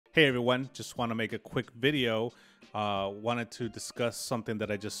Hey everyone, just want to make a quick video. Wanted to discuss something that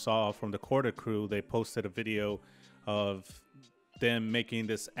I just saw from the Quarter crew. They posted a video of them making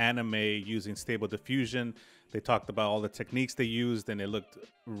this anime using Stable Diffusion. They talked about all the techniques they used and it looked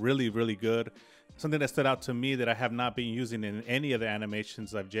really, really good. Something that stood out to me that I have not been using in any of the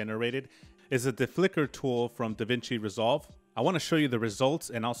animations I've generated is a deflicker tool from DaVinci Resolve. I want to show you the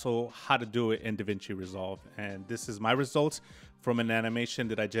results and also how to do it in DaVinci Resolve. And this is my results from an animation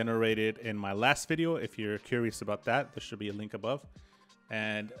that I generated in my last video. If you're curious about that, there should be a link above.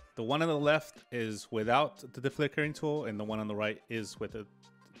 And the one on the left is without the deflickering tool, and the one on the right is with the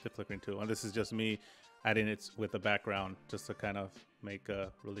deflickering tool. And this is just me adding it with the background just to kind of make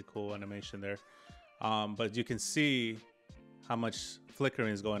a really cool animation there. But you can see how much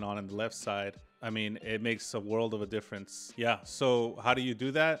flickering is going on the left side. I mean, it makes a world of a difference. Yeah, so how do you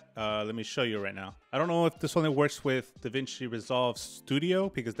do that? Let me show you right now. I don't know if this only works with DaVinci Resolve Studio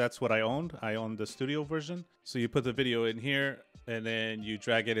because that's what I owned. I own the studio version. So you put the video in here and then you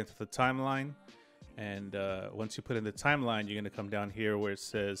drag it into the timeline. And once you put in the timeline, you're gonna come down here where it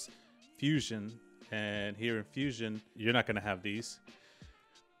says Fusion. And here in Fusion, you're not gonna have these.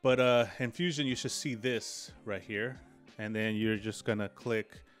 But in Fusion, you should see this right here. And then you're just gonna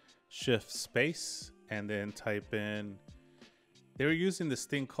click Shift space and then type in, they were using this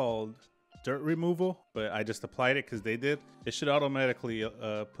thing called dirt removal, but I just applied it because they did. It should automatically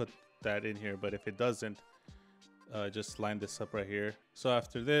put that in here, but if it doesn't, just line this up right here. So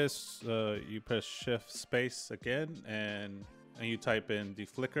after this, you press Shift space again and you type in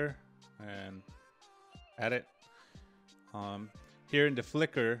deflicker and add it. Here in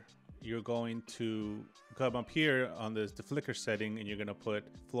deflicker, you're going to come up here on this deflicker setting and you're gonna put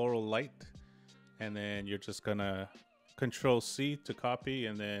floral light, and then you're just gonna Control C to copy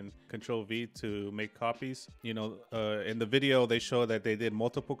and then Control V to make copies. You know, in the video they show that they did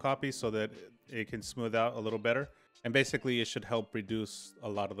multiple copies so that it can smooth out a little better, and basically it should help reduce a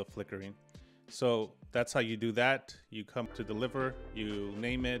lot of the flickering. So that's how you do that. You come to deliver, you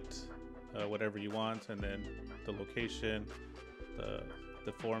name it whatever you want, and then the location,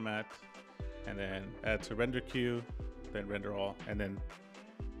 the format, and then add to render queue, then render all, and then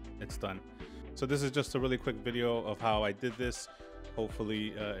it's done. So this is just a really quick video of how I did this.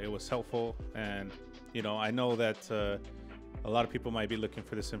 Hopefully it was helpful. And you know, I know that a lot of people might be looking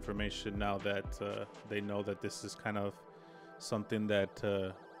for this information now that they know that this is kind of something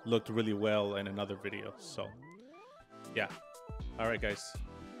that looked really well in another video. So yeah, all right guys,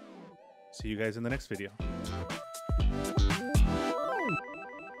 see you guys in the next video.